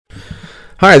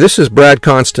Hi, this is Brad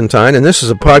Constantine, and this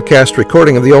is a podcast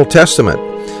recording of the Old Testament.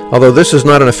 Although this is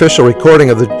not an official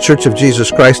recording of the Church of Jesus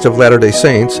Christ of Latter-day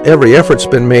Saints, every effort's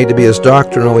been made to be as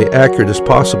doctrinally accurate as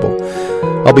possible.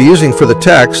 I'll be using for the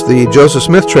text the Joseph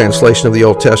Smith translation of the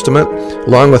Old Testament,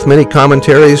 along with many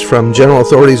commentaries from general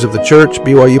authorities of the Church,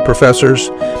 BYU professors,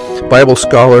 Bible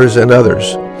scholars, and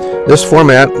others. This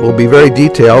format will be very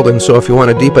detailed, and so if you want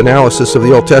a deep analysis of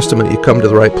the Old Testament, you come to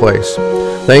the right place.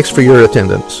 Thanks for your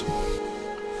attendance.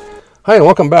 Hi, and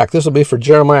welcome back. This will be for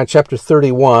Jeremiah chapter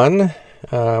 31.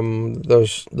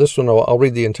 This one, I'll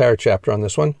read the entire chapter on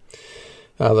this one,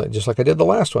 just like I did the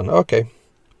last one. Okay.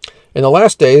 In the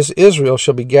last days, Israel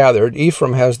shall be gathered.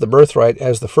 Ephraim has the birthright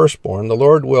as the firstborn. The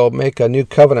Lord will make a new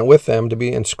covenant with them to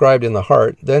be inscribed in the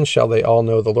heart. Then shall they all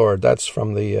know the Lord. That's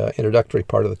from the introductory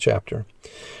part of the chapter.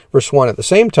 Verse 1, At the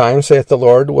same time, saith the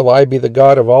Lord, will I be the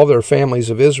God of all their families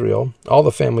of Israel, all the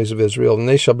families of Israel, and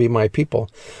they shall be my people.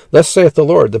 Thus saith the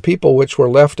Lord, the people which were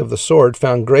left of the sword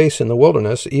found grace in the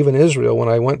wilderness, even Israel, when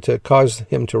I went to cause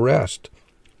him to rest.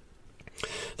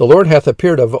 The Lord hath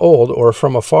appeared of old, or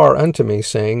from afar unto me,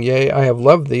 saying, Yea, I have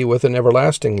loved thee with an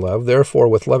everlasting love, therefore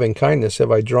with loving kindness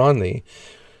have I drawn thee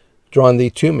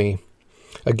to me.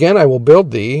 Again I will build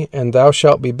thee, and thou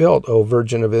shalt be built, O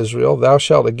Virgin of Israel. Thou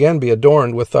shalt again be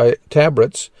adorned with thy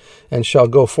tabrets, and shalt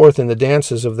go forth in the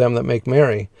dances of them that make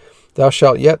merry. Thou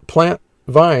shalt yet plant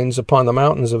vines upon the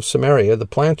mountains of Samaria. The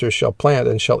planters shall plant,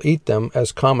 and shall eat them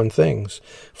as common things.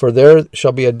 For there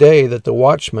shall be a day that the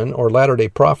watchmen, or latter-day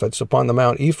prophets, upon the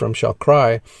Mount Ephraim shall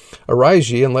cry,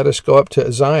 Arise ye, and let us go up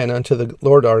to Zion unto the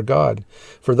Lord our God.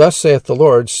 For thus saith the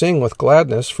Lord, Sing with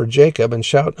gladness for Jacob, and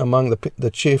shout among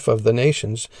the chief of the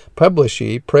nations. Publish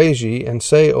ye, praise ye, and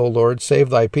say, O Lord, save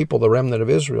thy people, the remnant of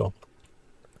Israel.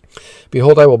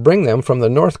 Behold, I will bring them from the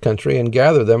north country, and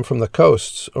gather them from the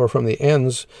coasts, or from the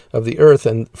ends of the earth,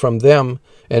 and from them,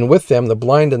 and with them the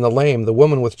blind and the lame, the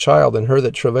woman with child, and her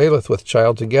that travaileth with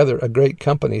child, together a great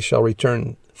company shall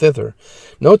return thither.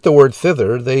 Note the word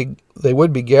thither. They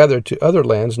would be gathered to other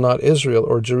lands, not Israel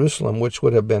or Jerusalem, which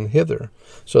would have been hither.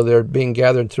 So they're being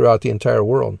gathered throughout the entire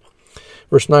world.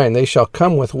 Verse 9, They shall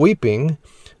come with weeping.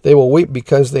 They will weep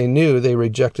because they knew they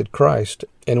rejected Christ.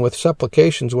 And with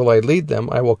supplications will I lead them.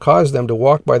 I will cause them to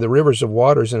walk by the rivers of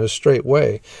waters in a straight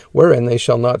way, wherein they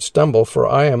shall not stumble, for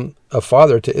I am a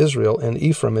father to Israel, and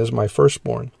Ephraim is my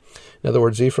firstborn. In other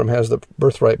words, Ephraim has the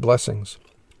birthright blessings.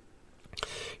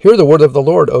 Hear the word of the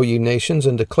Lord, O ye nations,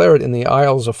 and declare it in the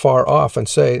isles afar off, and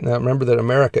say, now remember that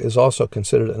America is also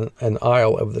considered an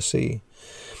isle of the sea.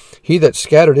 He that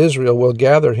scattered Israel will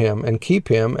gather him, and keep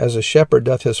him as a shepherd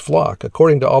doth his flock.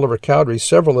 According to Oliver Cowdery,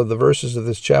 several of the verses of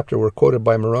this chapter were quoted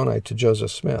by Moroni to Joseph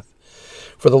Smith.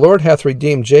 For the Lord hath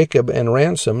redeemed Jacob, and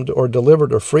ransomed, or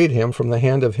delivered, or freed him from the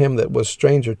hand of him that was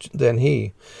stranger than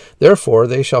he. Therefore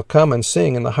they shall come and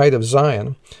sing in the height of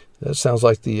Zion. That sounds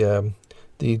like the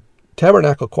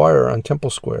Tabernacle Choir on Temple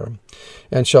Square,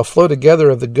 and shall flow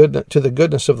together to the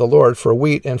goodness of the Lord, for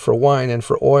wheat, and for wine, and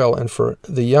for oil, and for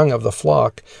the young of the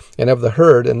flock, and of the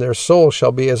herd, and their soul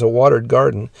shall be as a watered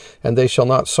garden, and they shall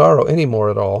not sorrow any more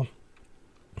at all.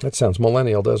 That sounds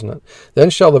millennial, doesn't it?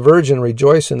 Then shall the virgin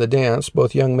rejoice in the dance,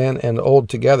 both young men and old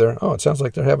together. Oh, it sounds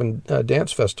like they're having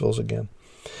dance festivals again.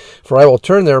 For I will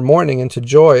turn their mourning into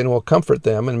joy, and will comfort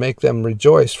them, and make them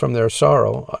rejoice from their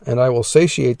sorrow. And I will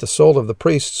satiate the soul of the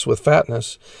priests with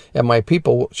fatness, and my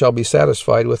people shall be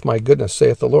satisfied with my goodness,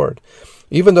 saith the Lord.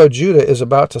 Even though Judah is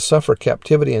about to suffer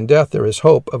captivity and death, there is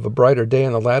hope of a brighter day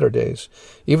in the latter days.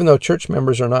 Even though church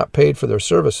members are not paid for their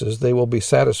services, they will be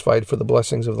satisfied for the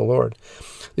blessings of the Lord.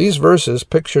 These verses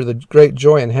picture the great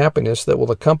joy and happiness that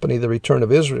will accompany the return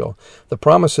of Israel. The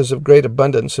promises of great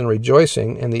abundance and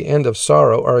rejoicing and the end of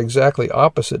sorrow are exactly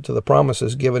opposite to the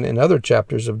promises given in other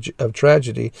chapters of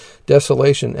tragedy,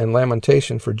 desolation, and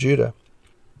lamentation for Judah.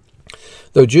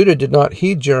 Though Judah did not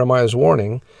heed Jeremiah's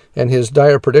warning, and his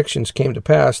dire predictions came to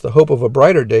pass, the hope of a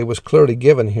brighter day was clearly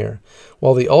given here.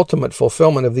 While the ultimate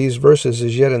fulfillment of these verses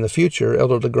is yet in the future,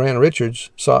 Elder LeGrand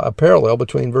Richards saw a parallel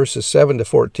between verses 7 to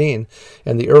 14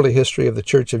 and the early history of the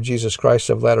Church of Jesus Christ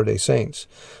of Latter-day Saints.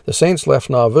 The saints left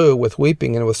Nauvoo with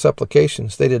weeping and with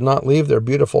supplications. They did not leave their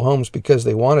beautiful homes because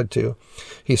they wanted to.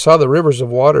 He saw the rivers of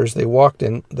waters they walked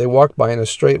by in a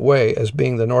straight way, as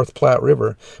being the North Platte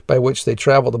River, by which they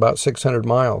traveled about 600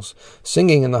 miles.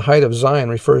 Singing in the height of Zion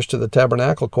refers to the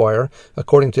Tabernacle Choir,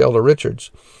 according to Elder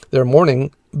Richards. Their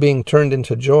mourning being turned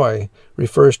into joy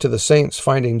refers to the saints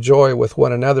finding joy with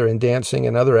one another in dancing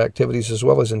and other activities, as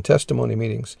well as in testimony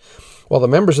meetings. While the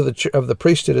members of the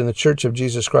priesthood in the Church of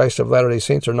Jesus Christ of Latter-day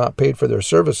Saints are not paid for their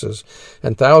services,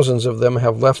 and thousands of them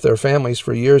have left their families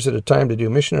for years at a time to do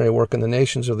missionary work in the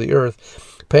nations of the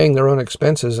earth, paying their own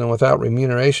expenses and without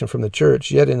remuneration from the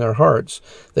church, yet in their hearts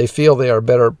they feel they are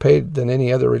better paid than any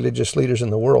other religious leaders in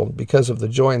the world because of the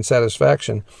joy and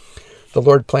satisfaction the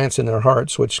Lord plants in their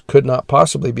hearts, which could not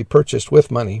possibly be purchased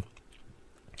with money.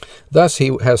 Thus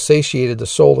he has satiated the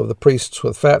soul of the priests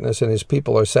with fatness, and his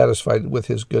people are satisfied with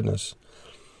his goodness.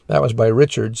 That was by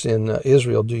Richards in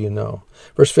Israel, Do You Know?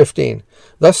 Verse 15,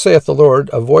 Thus saith the Lord,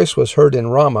 a voice was heard in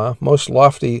Ramah, most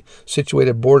lofty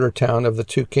situated border town of the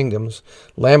two kingdoms,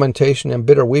 lamentation and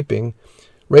bitter weeping.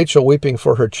 Rachel, weeping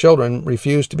for her children,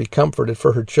 refused to be comforted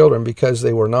for her children because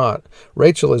they were not.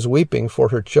 Rachel is weeping for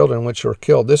her children which were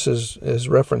killed. This is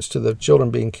reference to the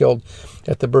children being killed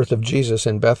at the birth of Jesus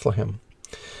in Bethlehem.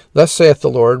 Thus saith the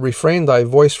Lord, Refrain thy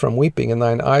voice from weeping, and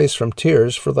thine eyes from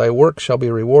tears, for thy work shall be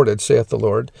rewarded, saith the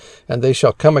Lord, and they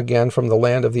shall come again from the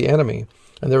land of the enemy.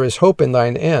 And there is hope in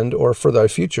thine end, or for thy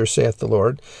future, saith the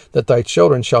Lord, that thy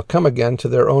children shall come again to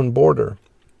their own border.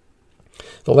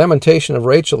 The lamentation of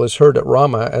Rachel is heard at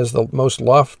Ramah as the most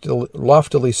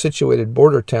loftily situated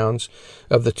border towns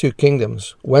of the two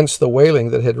kingdoms, whence the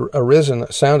wailing that had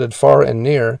arisen sounded far and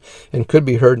near, and could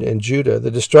be heard in Judah.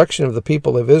 The destruction of the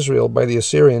people of Israel by the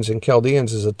Assyrians and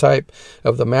Chaldeans is a type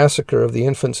of the massacre of the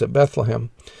infants at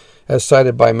Bethlehem, as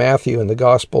cited by Matthew in the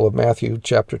Gospel of Matthew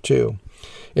chapter 2.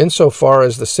 Insofar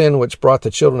as the sin which brought the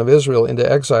children of Israel into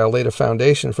exile laid a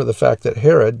foundation for the fact that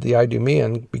Herod, the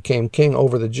Idumean, became king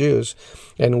over the Jews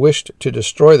and wished to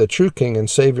destroy the true king and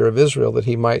savior of Israel that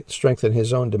he might strengthen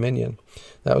his own dominion.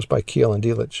 That was by Kiel and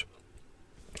Delitzsch.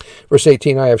 Verse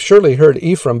 18, I have surely heard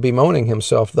Ephraim bemoaning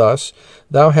himself thus,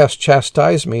 Thou hast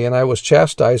chastised me, and I was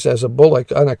chastised as a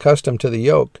bullock unaccustomed to the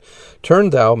yoke.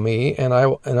 Turn thou me, and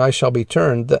I shall be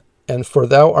turned, and for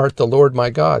thou art the Lord my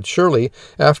God. Surely,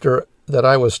 after that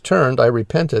I was turned, I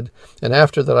repented, and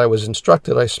after that I was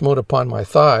instructed, I smote upon my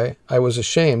thigh. I was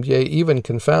ashamed, yea, even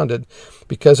confounded,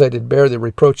 because I did bear the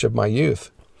reproach of my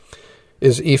youth.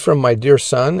 Is Ephraim my dear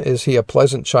son? Is he a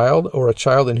pleasant child, or a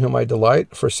child in whom I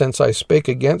delight? For since I spake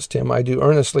against him, I do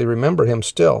earnestly remember him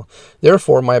still.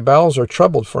 Therefore my bowels are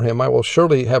troubled for him. I will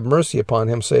surely have mercy upon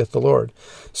him, saith the Lord.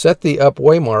 Set thee up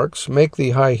waymarks, make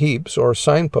thee high heaps, or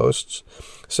signposts.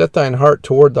 Set thine heart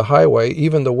toward the highway,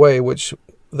 even the way which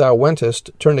thou wentest.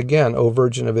 Turn again, O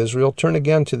Virgin of Israel, turn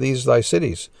again to these thy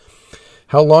cities.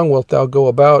 How long wilt thou go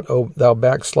about, O thou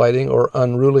backsliding, or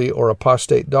unruly, or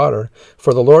apostate daughter?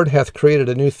 For the Lord hath created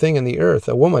a new thing in the earth.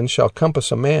 A woman shall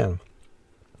compass a man.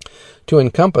 To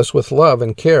encompass with love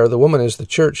and care, the woman is the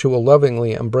church who will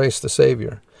lovingly embrace the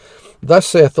Savior. Thus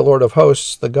saith the Lord of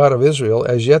hosts, the God of Israel,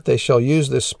 As yet they shall use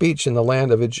this speech in the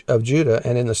land of Judah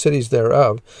and in the cities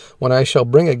thereof, when I shall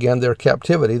bring again their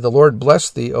captivity. The Lord bless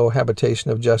thee, O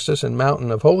habitation of justice and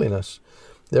mountain of holiness.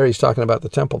 There he's talking about the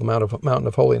temple, the mountain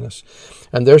of holiness.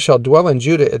 And there shall dwell in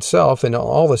Judah itself, and in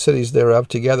all the cities thereof,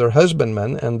 together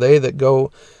husbandmen, and they that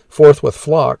go forth with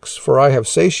flocks. For I have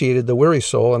satiated the weary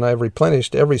soul, and I have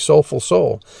replenished every soulful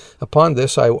soul. Upon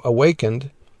this I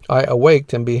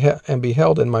awaked, and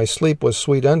beheld, and my sleep was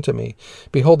sweet unto me.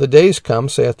 Behold, the days come,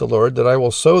 saith the Lord, that I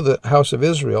will sow the house of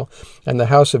Israel and the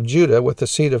house of Judah with the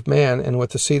seed of man and with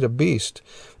the seed of beast.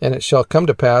 And it shall come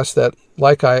to pass that,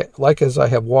 like as I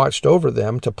have watched over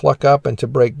them, to pluck up and to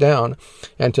break down,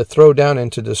 and to throw down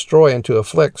and to destroy and to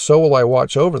afflict, so will I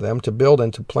watch over them, to build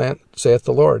and to plant, saith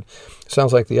the Lord.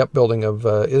 Sounds like the upbuilding of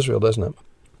Israel, doesn't it?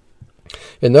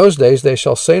 In those days they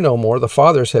shall say no more, The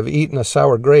fathers have eaten a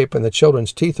sour grape, and the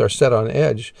children's teeth are set on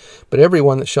edge. But every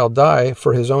one that shall die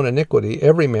for his own iniquity,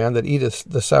 every man that eateth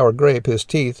the sour grape, his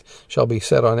teeth shall be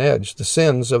set on edge. The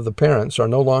sins of the parents are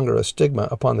no longer a stigma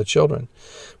upon the children.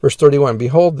 Verse 31,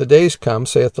 Behold, the days come,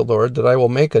 saith the Lord, that I will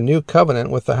make a new covenant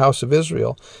with the house of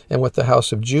Israel and with the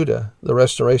house of Judah, the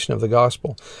restoration of the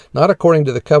gospel, not according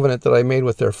to the covenant that I made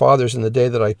with their fathers in the day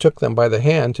that I took them by the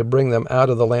hand to bring them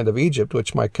out of the land of Egypt,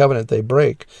 which my covenant they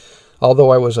break, although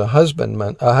I was a husband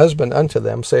unto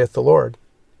them, saith the Lord.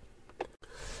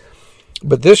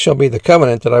 But this shall be the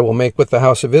covenant that I will make with the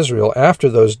house of Israel. After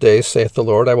those days, saith the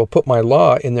Lord, I will put my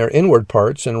law in their inward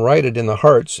parts, and write it in the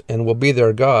hearts, and will be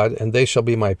their God, and they shall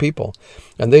be my people.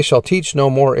 And they shall teach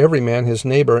no more every man his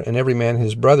neighbor, and every man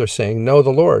his brother, saying, Know the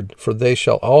Lord, for they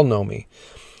shall all know me.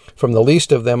 From the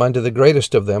least of them unto the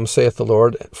greatest of them, saith the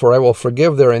Lord, for I will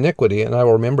forgive their iniquity, and I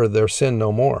will remember their sin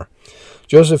no more.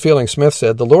 Joseph Fielding Smith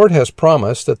said, The Lord has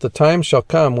promised that the time shall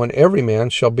come when every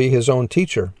man shall be his own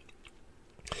teacher.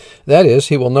 That is,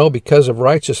 he will know because of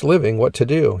righteous living what to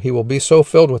do. He will be so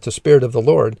filled with the Spirit of the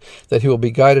Lord that he will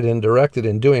be guided and directed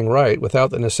in doing right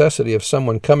without the necessity of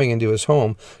someone coming into his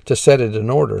home to set it in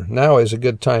order. Now is a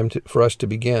good time for us to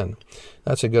begin.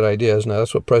 That's a good idea, isn't it?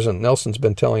 That's what President Nelson's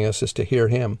been telling us, is to hear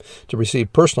him, to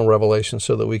receive personal revelation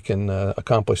so that we can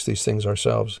accomplish these things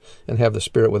ourselves and have the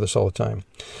Spirit with us all the time.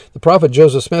 The prophet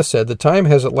Joseph Smith said, "The time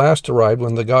has at last arrived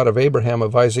when the God of Abraham,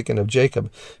 of Isaac, and of Jacob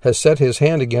has set his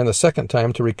hand again the second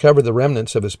time to recover the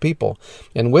remnants of his people,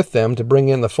 and with them to bring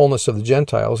in the fullness of the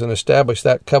Gentiles and establish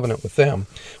that covenant with them,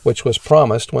 which was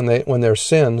promised when their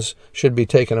sins should be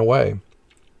taken away."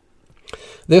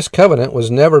 This covenant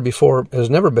has never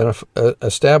been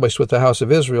established with the house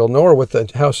of Israel, nor with the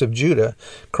house of Judah.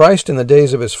 Christ, in the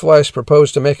days of his flesh,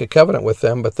 proposed to make a covenant with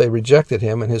them, but they rejected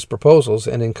him and his proposals,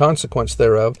 and in consequence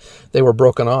thereof they were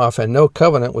broken off, and no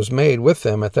covenant was made with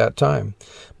them at that time.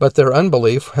 But their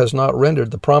unbelief has not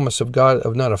rendered the promise of God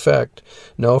of none effect.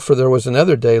 No, for there was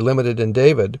another day limited in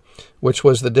David, which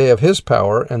was the day of his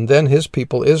power, and then his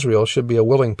people Israel should be a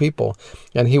willing people,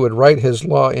 and he would write his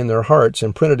law in their hearts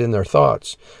and print it in their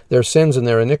thoughts. Their sins and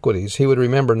their iniquities he would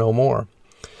remember no more.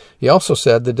 He also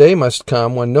said, "The day must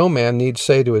come when no man need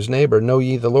say to his neighbor, Know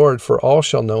ye the Lord, for all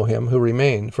shall know him who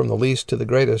remain, from the least to the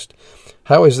greatest."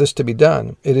 How is this to be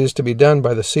done? It is to be done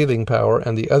by the sealing power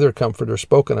and the other Comforter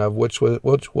spoken of, which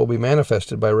will be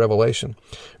manifested by revelation.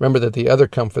 Remember that the other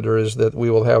Comforter is that we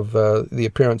will have the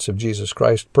appearance of Jesus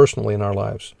Christ personally in our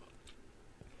lives.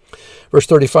 Verse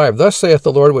 35, "Thus saith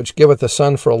the Lord, which giveth the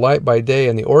sun for a light by day,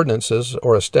 and the ordinances,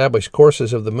 or established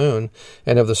courses of the moon,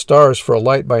 and of the stars for a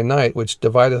light by night, which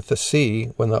divideth the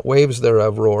sea, when the waves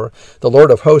thereof roar. The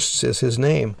Lord of hosts is his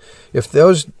name. If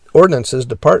those ordinances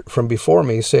depart from before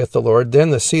me, saith the Lord,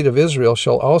 then the seed of Israel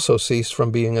shall also cease from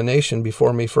being a nation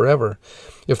before me forever.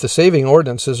 If the saving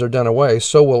ordinances are done away,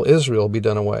 so will Israel be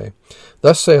done away.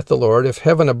 Thus saith the Lord, if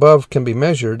heaven above can be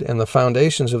measured, and the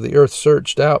foundations of the earth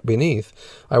searched out beneath,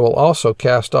 I will also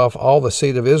cast off all the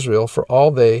seed of Israel for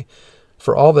all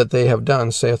that they have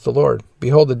done, saith the Lord.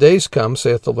 Behold, the days come,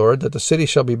 saith the Lord, that the city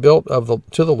shall be built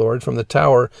to the Lord from the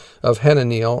tower of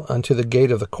Hananeel unto the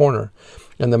gate of the corner.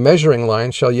 And the measuring line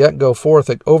shall yet go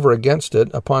forth over against it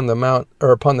upon the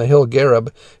hill Gareb,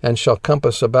 and shall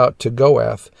compass about to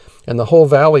Goath. And the whole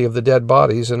valley of the dead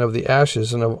bodies and of the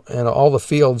ashes and all the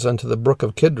fields unto the brook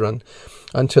of Kidron,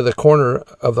 unto the corner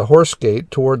of the horse gate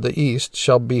toward the east,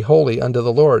 shall be holy unto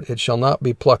the Lord. It shall not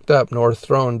be plucked up nor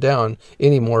thrown down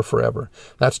any more forever.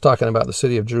 That's talking about the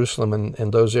city of Jerusalem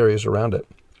and those areas around it.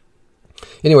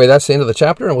 Anyway, that's the end of the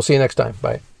chapter, and we'll see you next time.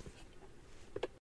 Bye.